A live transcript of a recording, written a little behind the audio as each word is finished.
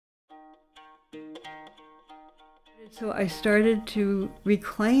So I started to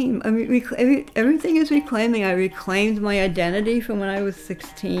reclaim, everything is reclaiming. I reclaimed my identity from when I was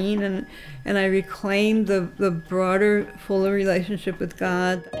 16, and I reclaimed the broader, fuller relationship with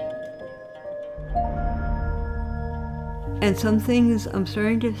God. And some things I'm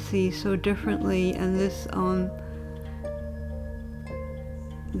starting to see so differently, and this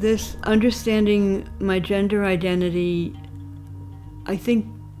understanding my gender identity, I think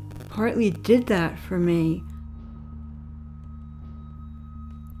partly did that for me.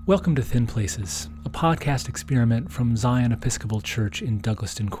 Welcome to Thin Places, a podcast experiment from Zion Episcopal Church in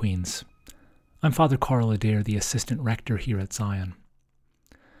Douglaston, Queens. I'm Father Carl Adair, the assistant rector here at Zion.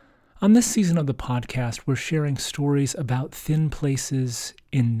 On this season of the podcast, we're sharing stories about thin places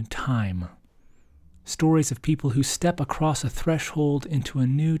in time. Stories of people who step across a threshold into a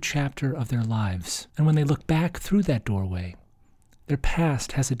new chapter of their lives. And when they look back through that doorway, their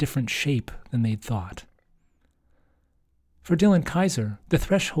past has a different shape than they'd thought. For Dillon Caisser, the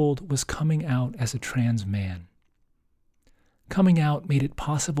threshold was coming out as a trans man. Coming out made it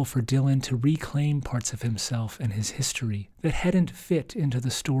possible for Dillon to reclaim parts of himself and his history that hadn't fit into the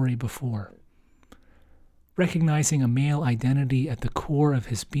story before. Recognizing a male identity at the core of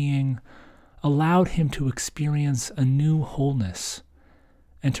his being allowed him to experience a new wholeness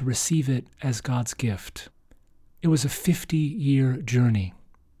and to receive it as God's gift. It was a 50-year journey,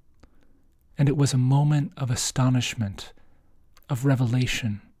 and it was a moment of astonishment, of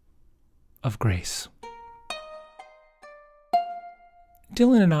revelation, of grace.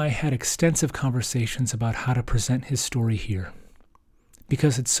 Dillon and I had extensive conversations about how to present his story here,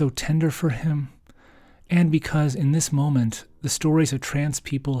 because it's so tender for him, and because in this moment, the stories of trans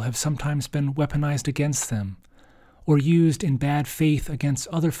people have sometimes been weaponized against them, or used in bad faith against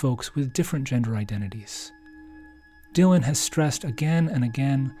other folks with different gender identities. Dillon has stressed again and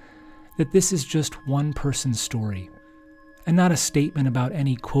again that this is just one person's story, and not a statement about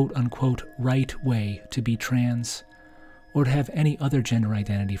any quote-unquote right way to be trans, or to have any other gender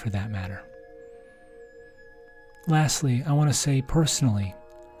identity for that matter. Lastly, I want to say personally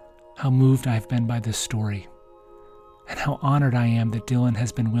how moved I've been by this story, and how honored I am that Dillon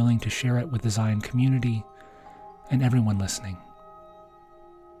has been willing to share it with the Zion community and everyone listening.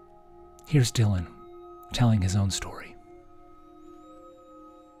 Here's Dillon telling his own story.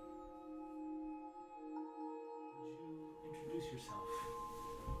 Introduce yourself.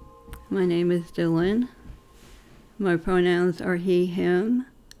 My name is Dillon. My pronouns are he, him.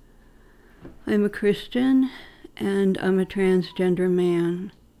 I'm a Christian, and I'm a transgender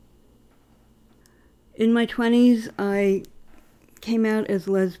man. In my 20s, I came out as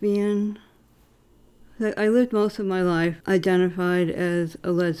lesbian. I lived most of my life identified as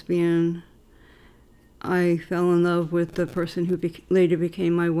a lesbian. I fell in love with the person who later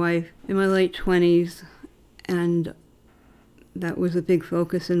became my wife in my late 20s, and that was a big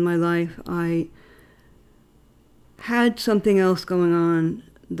focus in my life. I had something else going on,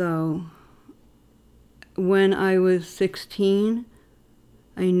 though. When I was 16,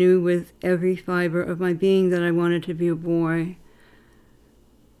 I knew with every fiber of my being that I wanted to be a boy.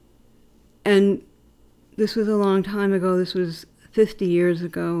 And this was a long time ago. This was 50 years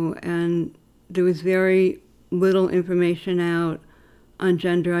ago, and there was very little information out on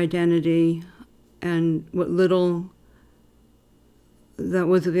gender identity, and what little that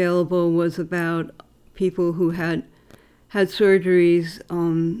was available was about people who had surgeries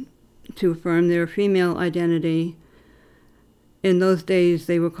to affirm their female identity. In those days,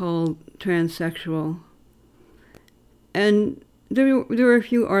 they were called transsexual. And there were a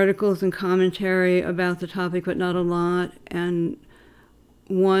few articles and commentary about the topic, but not a lot. And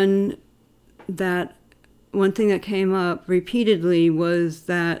one thing that came up repeatedly was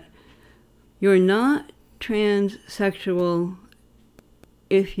that you're not transsexual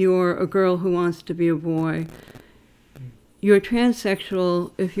if you're a girl who wants to be a boy. You're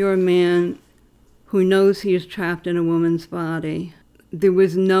transsexual if you're a man who knows he is trapped in a woman's body. There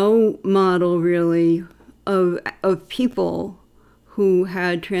was no model, really, of people who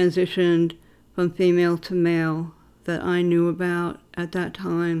had transitioned from female to male that I knew about at that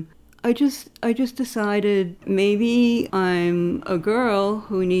time. I just decided maybe I'm a girl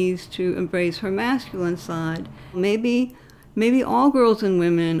who needs to embrace her masculine side. Maybe all girls and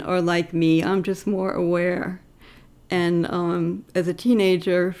women are like me. I'm just more aware. And as a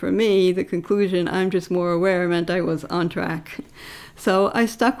teenager, for me, the conclusion, I'm just more aware, meant I was on track. So I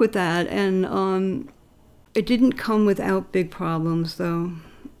stuck with that, and it didn't come without big problems, though.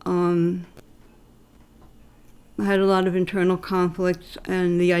 I had a lot of internal conflict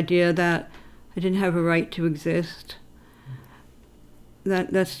and the idea that I didn't have a right to exist.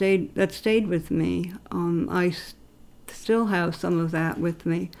 That stayed with me. I still have some of that with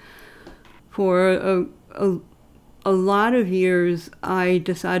me. For a lot of years, I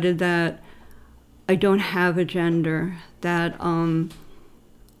decided that I don't have a gender, that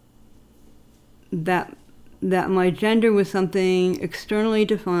my gender was something externally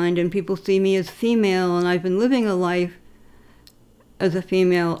defined, and people see me as female, and I've been living a life as a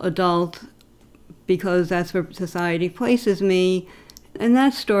female adult because that's where society places me. And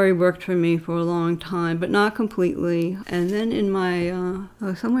that story worked for me for a long time, but not completely. And then in my,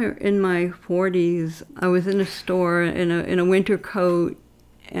 somewhere in my 40s, I was in a store in a winter coat,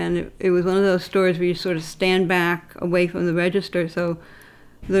 and it was one of those stores where you sort of stand back away from the register. So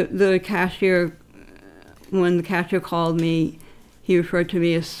the cashier, when the cashier called me, he referred to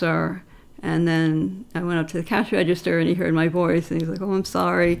me as sir. And then I went up to the cash register, and he heard my voice, and he's like, "Oh, I'm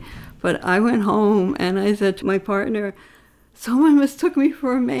sorry." But I went home, and I said to my partner, "Someone mistook me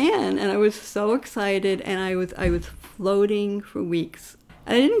for a man," and I was so excited, and I was floating for weeks.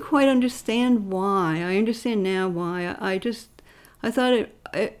 And I didn't quite understand why. I understand now why. I thought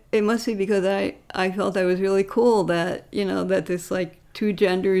it must be because I felt I was really cool, that, you know, that this like two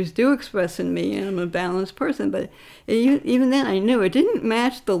genders do express in me, and I'm a balanced person. But even then, I knew it didn't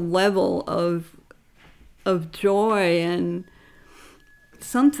match the level of joy and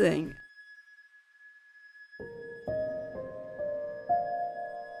something.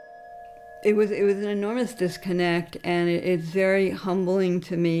 It was an enormous disconnect, and it's very humbling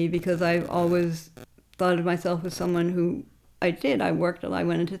to me, because I've always thought of myself as someone who I worked a lot. I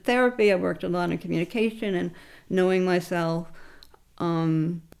went into therapy. I worked a lot in communication and knowing myself.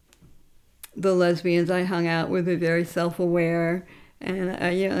 The lesbians I hung out with were very self-aware, and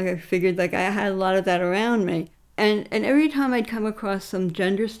I figured like I had a lot of that around me. And every time I'd come across some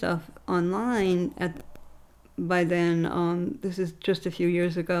gender stuff online, by then, this is just a few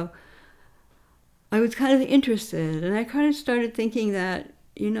years ago, I was kind of interested, and I kind of started thinking that,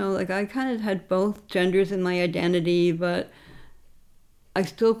 you know, like I kind of had both genders in my identity, but I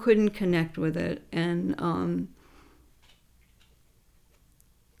still couldn't connect with it. And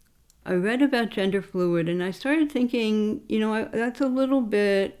I read about gender fluid, and I started thinking, you know, that's a little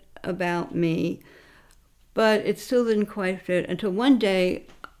bit about me, but it still didn't quite fit, until one day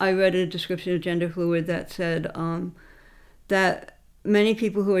I read a description of gender fluid that said that many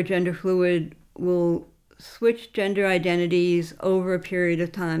people who are gender fluid will switch gender identities over a period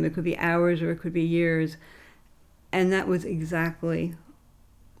of time. It could be hours or it could be years. And that was exactly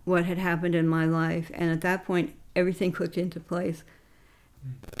what had happened in my life. And at that point, everything clicked into place.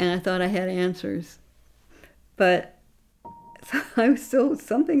 And I thought I had answers. But something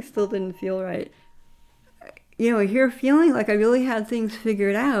still didn't feel right. You know, here feeling like I really had things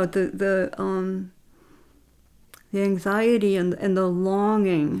figured out, the anxiety and the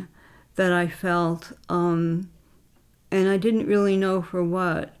longing that I felt, and I didn't really know for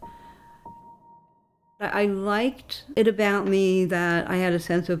what. I liked it about me that I had a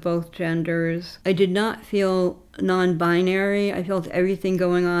sense of both genders. I did not feel non-binary. I felt everything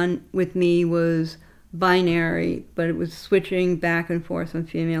going on with me was binary, but it was switching back and forth from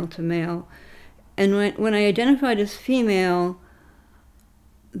female to male. And when I identified as female,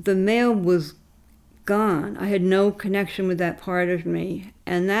 the male was gone. I had no connection with that part of me,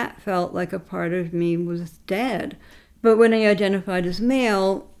 and that felt like a part of me was dead. But when I identified as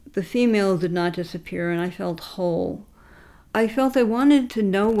male, the female did not disappear, and I felt whole. I felt I wanted to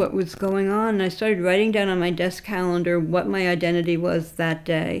know what was going on, and I started writing down on my desk calendar what my identity was that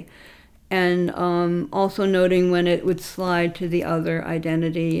day, and also noting when it would slide to the other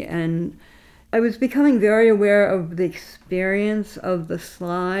identity. And I was becoming very aware of the experience of the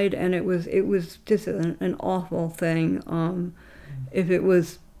slide, and it was just an awful thing. If it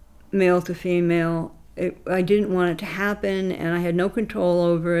was male to female, I didn't want it to happen, and I had no control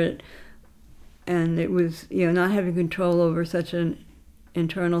over it. And it was, you know, not having control over such an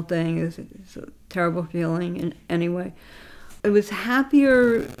internal thing is a terrible feeling. And anyway, I was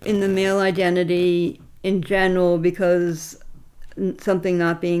happier in the male identity in general because something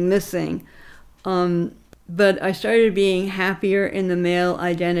not being missing. But I started being happier in the male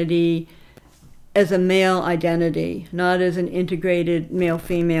identity as a male identity, not as an integrated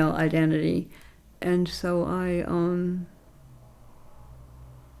male-female identity. And so I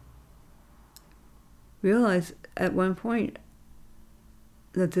realized at one point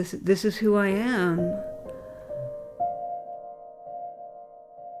that this is who I am.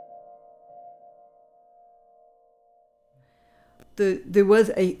 There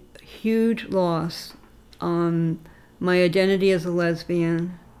was a huge loss on my identity as a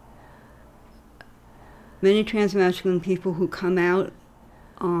lesbian. Many transmasculine people who come out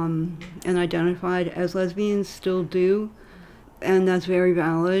and identified as lesbians still do, and that's very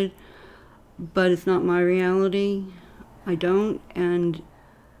valid, but it's not my reality. I don't, and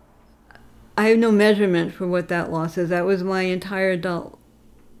I have no measurement for what that loss is. That was my entire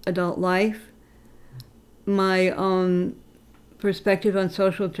adult life. My perspective on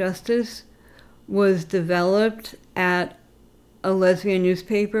social justice was developed at a lesbian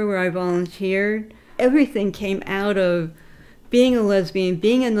newspaper where I volunteered. Everything came out of being a lesbian,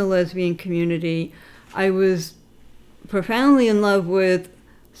 being in the lesbian community. I was profoundly in love with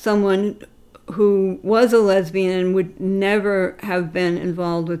someone who was a lesbian and would never have been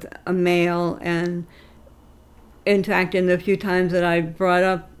involved with a male. And in fact, in the few times that I brought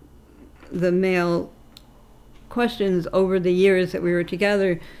up the male questions over the years that we were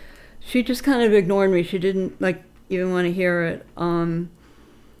together, she just kind of ignored me. She didn't even want to hear it.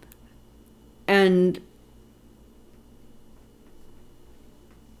 And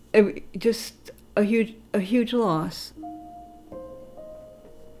it just a huge loss.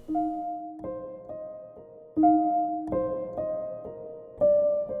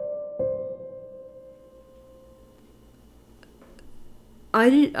 I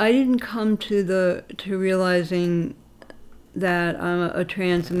didn't come to realizing that I'm a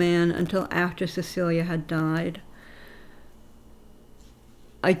trans man until after Cecilia had died.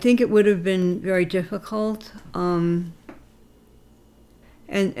 I think it would have been very difficult, and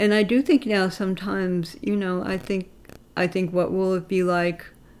I do think now sometimes, I think what will it be like,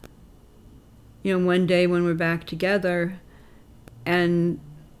 one day when we're back together, and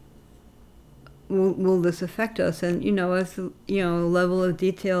will this affect us? And as a level of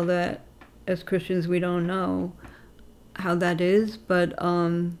detail that as Christians we don't know how that is, but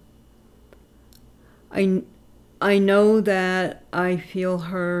I know that I feel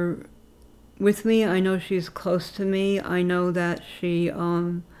her with me. I know she's close to me. I know that she is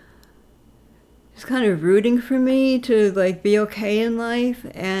kind of rooting for me to be okay in life,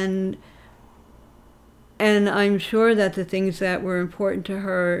 and I'm sure that the things that were important to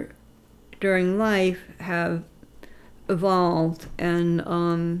her during life have evolved,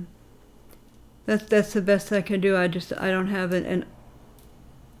 and that's the best I can do. I don't have an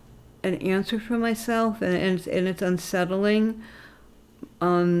answer for myself, and it's unsettling.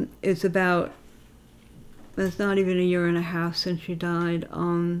 It's not even a year and a half since she died.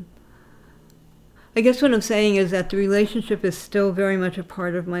 I guess what I'm saying is that the relationship is still very much a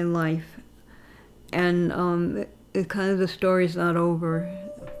part of my life, and it kind of, the story's not over.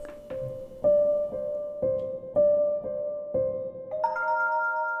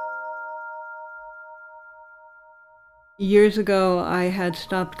 Years ago, I had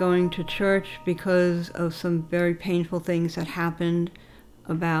stopped going to church because of some very painful things that happened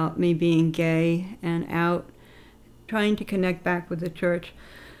about me being gay and out. Trying to connect back with the church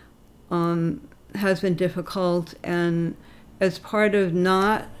has been difficult, and as part of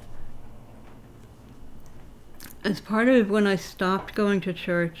when I stopped going to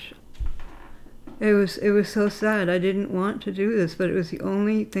church, it was so sad. I didn't want to do this, but it was the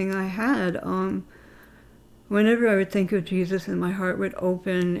only thing I had. Whenever I would think of Jesus, and my heart would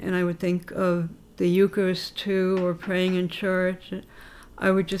open, and I would think of the Eucharist too, or praying in church, I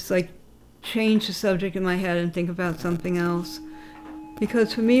would just change the subject in my head and think about something else.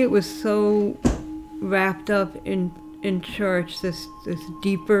 Because for me it was so wrapped up in church, this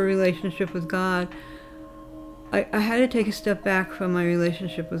deeper relationship with God. I had to take a step back from my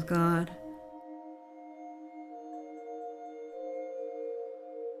relationship with God.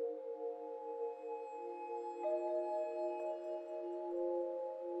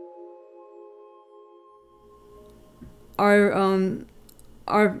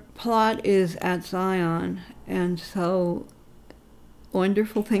 Our plot is at Zion, and so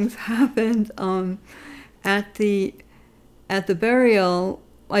wonderful things happened. At the burial,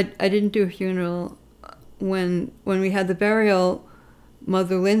 I didn't do a funeral. When we had the burial,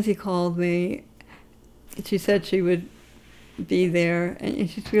 Mother Lindsay called me. She said she would be there, and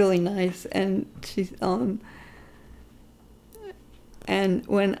she's really nice. And she's and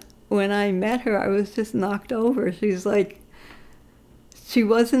when I met her, I was just knocked over. She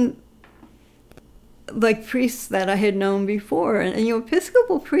wasn't like priests that I had known before. And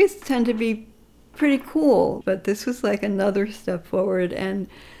Episcopal priests tend to be pretty cool, but this was another step forward. And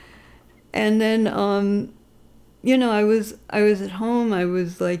then, I was at home. I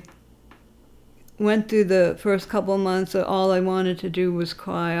was went through the first couple of months, all I wanted to do was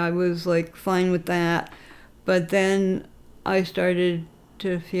cry. I was fine with that. But then I started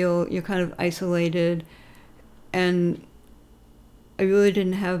to feel kind of isolated, and I really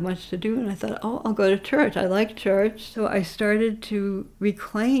didn't have much to do, and I thought, oh, I'll go to church. I like church. So I started to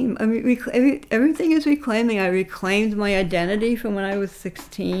reclaim. I mean, everything is reclaiming. I reclaimed my identity from when I was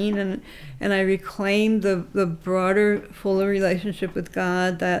 16, and I reclaimed the broader, fuller relationship with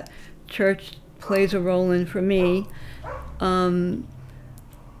God that church plays a role in for me. And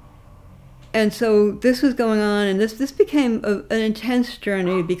so this was going on, and this became an intense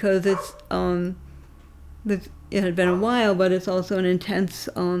journey because it had been a while, but it's also an intense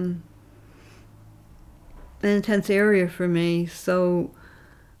area for me. So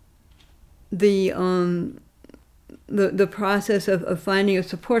the process of finding a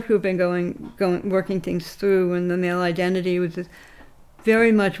support group and working things through, and the male identity was just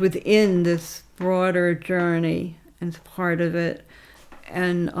very much within this broader journey and it's part of it.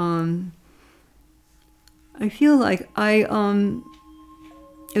 And I feel like I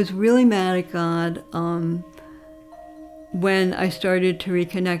was really mad at God when I started to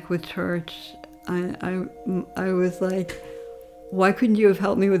reconnect with church. I was like, why couldn't you have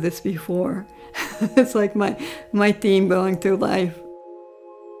helped me with this before? It's like my theme going through life.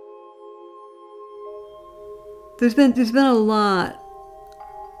 There's been a lot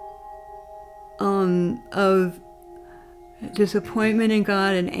of disappointment in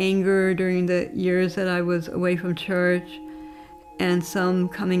God and anger during the years that I was away from church, and some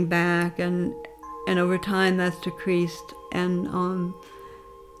coming back, and over time that's decreased, and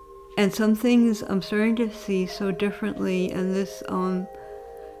some things I'm starting to see so differently, and this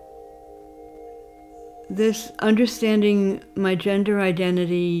understanding my gender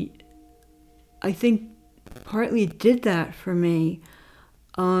identity, I think partly did that for me,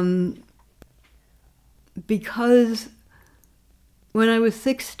 because when I was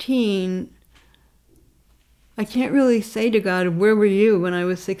 16, I can't really say to God, where were you when I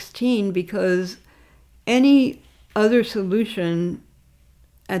was 16? Because any other solution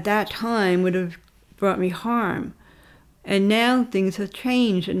at that time would have brought me harm. And now things have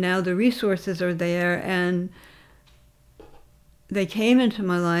changed, and now the resources are there, and they came into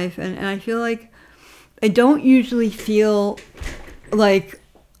my life, and I feel like I don't usually feel like,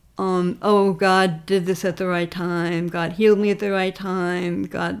 oh, God did this at the right time, God healed me at the right time,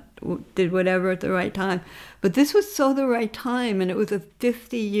 God did whatever at the right time. But this was so the right time, and it was a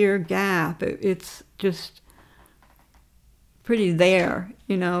 50-year gap. It's just pretty there,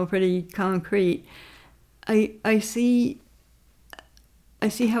 pretty concrete. I see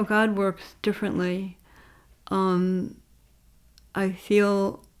how God works differently. I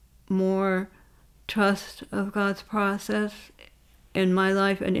feel more trust of God's process in my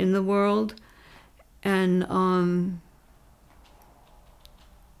life and in the world, and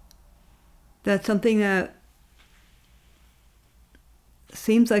that's something that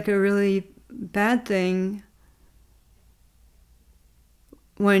seems like a really bad thing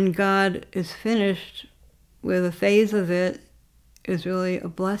when God is finished with a phase of it is really a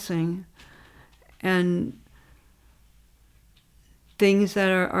blessing. And things that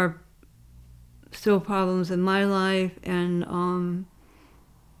are still problems in my life, and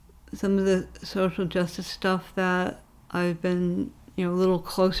some of the social justice stuff that I've been a little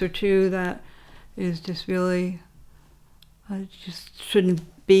closer to, that is just really just shouldn't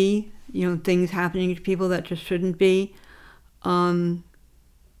be, things happening to people that just shouldn't be. I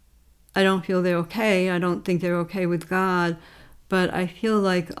don't feel they're okay. I don't think they're okay with God, but I feel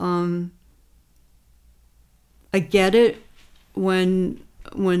like I get it when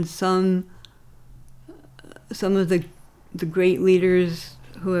some of the great leaders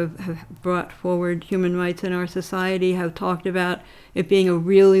who have brought forward human rights in our society have talked about it being a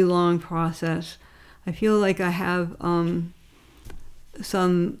really long process. I feel like I have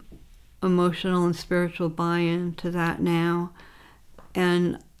some emotional and spiritual buy-in to that now,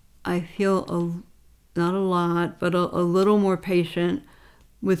 and I feel not a lot, but a little more patient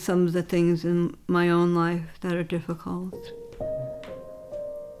with some of the things in my own life that are difficult.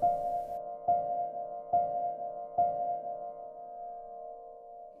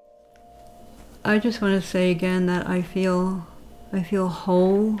 I just want to say again that I feel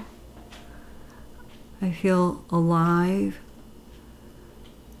whole. I feel alive.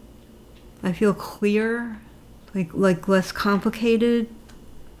 I feel clear, like less complicated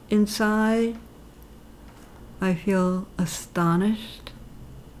inside. I feel astonished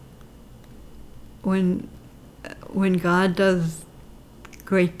when God does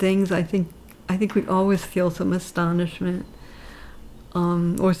great things. I think we always feel some astonishment,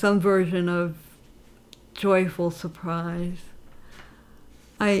 or some version of joyful surprise.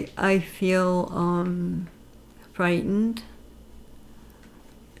 I feel frightened.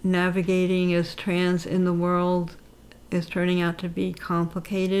 Navigating as trans in the world is turning out to be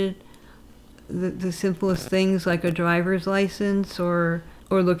complicated. The simplest things like a driver's license or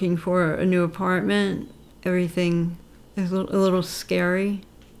looking for a new apartment, everything is a little scary.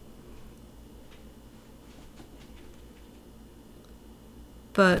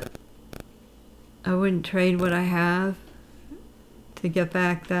 But I wouldn't trade what I have to get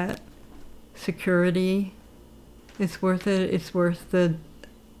back that security. It's worth it. It's worth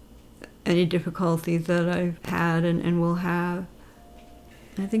any difficulties that I've had and will have.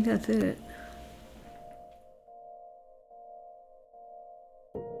 I think that's it.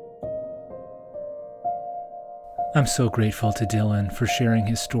 I'm so grateful to Dillon for sharing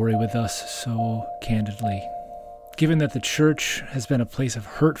his story with us so candidly. Given that the church has been a place of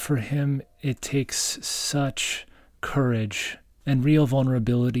hurt for him, it takes such courage and real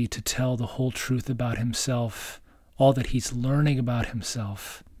vulnerability to tell the whole truth about himself, all that he's learning about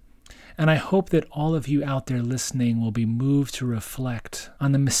himself. And I hope that all of you out there listening will be moved to reflect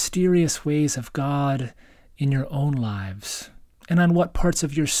on the mysterious ways of God in your own lives, and on what parts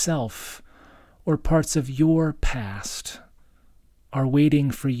of yourself or parts of your past are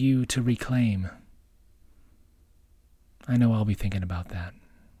waiting for you to reclaim. I know I'll be thinking about that.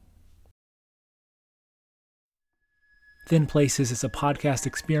 Thin Places is a podcast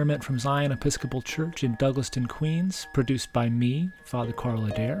experiment from Zion Episcopal Church in Douglaston, Queens, produced by me, Father Carl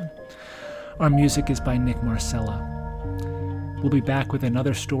Adair. Our music is by Nick Marcella. We'll be back with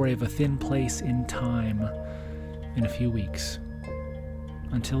another story of a thin place in time in a few weeks.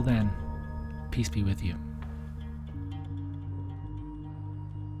 Until then, peace be with you.